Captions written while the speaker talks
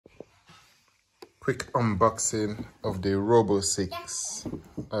quick unboxing of the Robo6.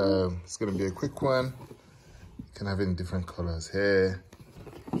 It's gonna be a quick one. You can have it in different colors here.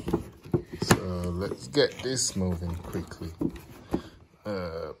 So let's get this moving quickly.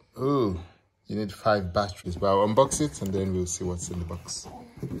 You need 5 batteries, but I'll unbox it and then we'll see what's in the box.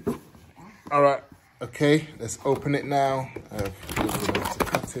 All right, okay, let's open it now. I've to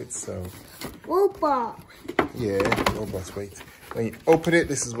cut it, so. Robot. Yeah, robot, wait. When you open it,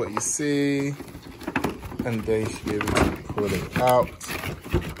 this is what you see. And then you should be able to pull it out.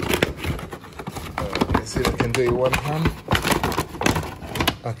 Let's see if I can do it in one hand.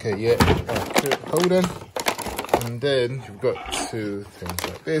 Okay, yeah, hold on. And then you've got 2 things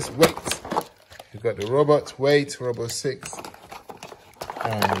like this. Wait, you've got the robot, wait, Robo6.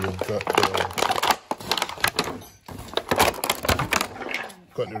 And you've got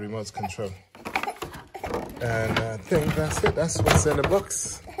the remote control. And I think that's it. That's what's in the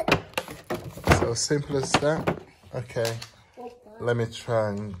box. So simple as that. Okay, let me try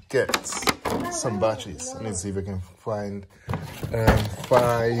and get some batteries. Let me see if I can find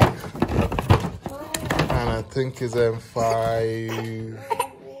 5. And I think it's 5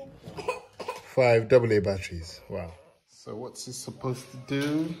 AA batteries. Wow. So what's it supposed to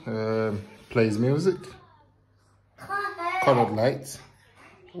do? Plays music, colored lights,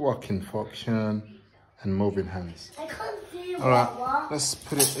 walking function, and moving hands. All right, let's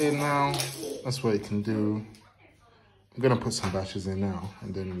put it in now. That's what you can do. I'm gonna put some batteries in now,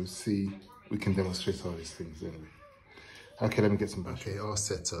 and then we'll see. We can demonstrate all these things anyway. Okay, let me get some batteries. Okay, all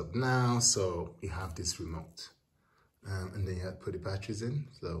set up now. So you have this remote, and then you have to put the batteries in.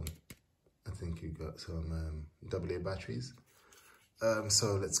 So I think you got some AA batteries.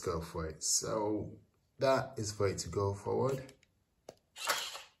 So let's go for it. So that is for it to go forward.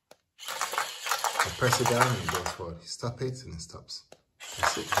 I press it down and it goes forward. You stop it and it stops.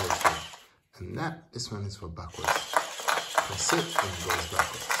 Press it, it goes forward. And this one is for backwards. Press it and it goes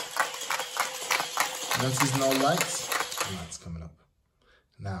backwards. Once there's no lights, the light's coming up.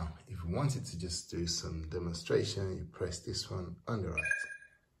 Now, if you wanted to just do some demonstration, you press this one on the right.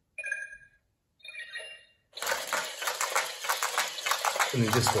 And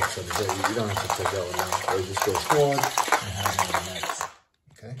it just works on the way. You don't have to take that one out. Or it just goes forward and has all the lights.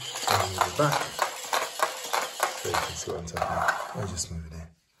 Okay, and move it back. So you can see what I'm talking about. I'll just move it in.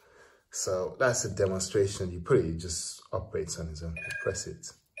 So that's a demonstration. You put it, it just operates on its own. You press it.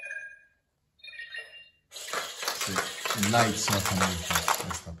 So it lights up and everything.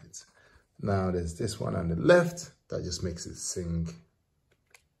 Let's stop it. Now there's this one on the left that just makes it sing.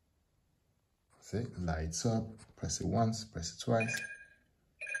 See, lights up. Press it once, press it twice.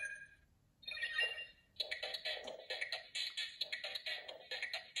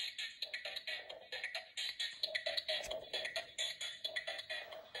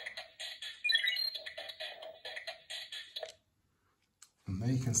 And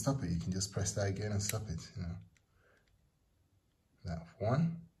then you can stop it. You can just press that again and stop it, you know. Now,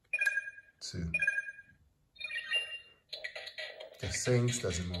 1, 2. Just sings,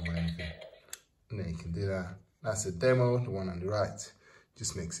 doesn't move or anything. And then you can do that. That's a demo, the one on the right.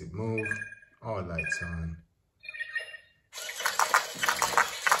 Just makes it move. All lights on.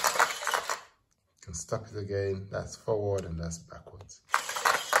 You can stop it again. That's forward and that's backwards.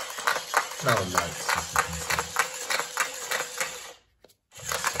 Now lights.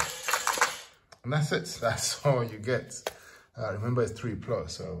 And that's it. That's all you get. Remember, it's 3+,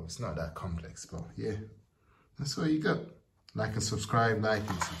 so it's not that complex. But yeah, that's all you got. Like and subscribe, like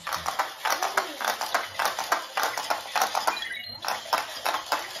and subscribe.